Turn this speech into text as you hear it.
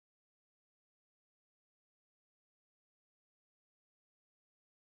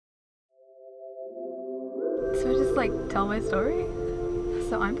just like tell my story.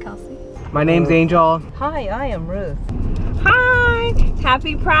 So I'm Kelsey. My name's Angel. Hi, I am Ruth. Hi!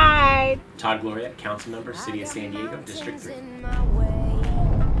 Happy Pride! Todd Gloria, council member, City of San Diego, District 3.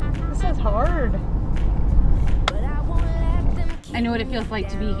 This is hard. I know what it feels like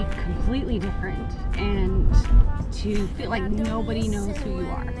to be completely different and to feel like nobody knows who you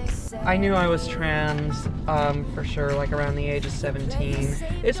are. I knew I was trans for sure, like around the age of 17.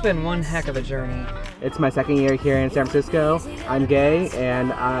 It's been one heck of a journey. It's my second year here in San Francisco. I'm gay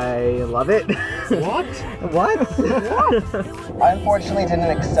and I love it. What? What? I unfortunately didn't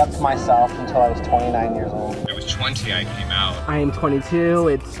accept myself until I was 29 years old. I was 20, I came out. I am 22.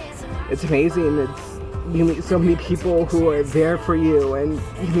 It's amazing. You meet so many people who are there for you, and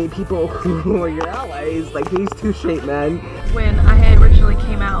you meet people who are your allies, like these two straight men. When I originally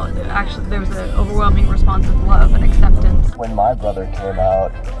came out, actually there was an overwhelming response of love and acceptance. When my brother came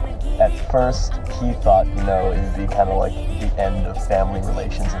out, at first he thought, it would be kind of like the end of family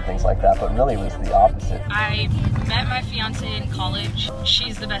relations and things like that, but really it was the opposite. I met my fiance in college.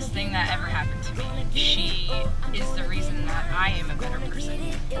 She's the best thing that ever happened to me. She is the reason that I am a better person.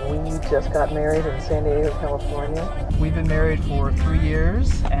 We just got married in San Diego, California. We've been married for 3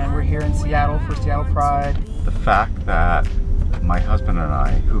 years, and we're here in Seattle for Seattle Pride. The fact that my husband and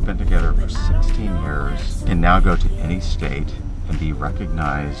I, who've been together for 16 years, can now go to any state and be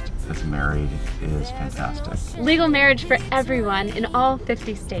recognized as married is fantastic. Legal marriage for everyone in all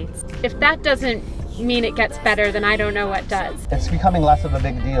 50 states. If that doesn't mean it gets better, then I don't know what does. It's becoming less of a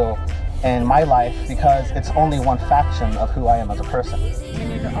big deal in my life because it's only one faction of who I am as a person. We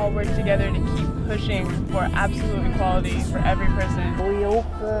need to all work together to keep pushing for absolute equality for every person. We hope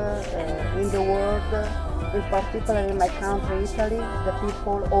in the world, in particular in my country, Italy, the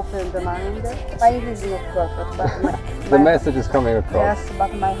people open the mind. My English is not perfect, but the message is coming across. Yes,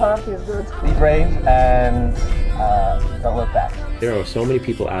 but my heart is good. Be brave and don't look back. There are so many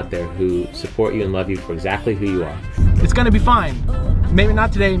people out there who support you and love you for exactly who you are. It's gonna be fine. Maybe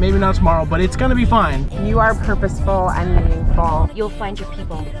not today, maybe not tomorrow, but it's gonna be fine. You are purposeful and meaningful. You'll find your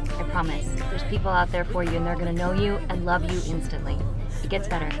people, I promise. There's people out there for you and they're gonna know you and love you instantly. It gets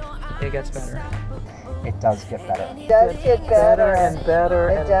better. It gets better. It does get better. It does get better and better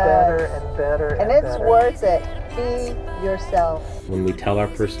and better and better And it's worth it. Be yourself. When we tell our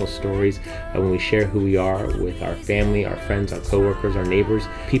personal stories, when we share who we are with our family, our friends, our coworkers, our neighbors,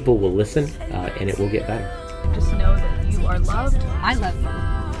 people will listen and it will get better. Just know that you are loved. I love you.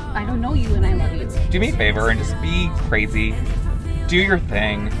 I don't know you and I love you. Do me a favor and just be crazy. Do your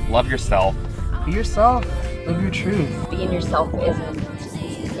thing. Love yourself. Be yourself. Live your truth. Being yourself isn't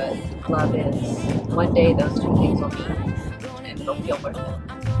good. Love is. One day those two things will meet and it'll feel worth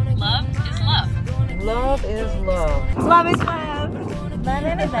it. Love is love. Love is love. Love is love. Love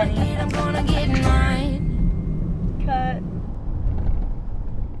everybody.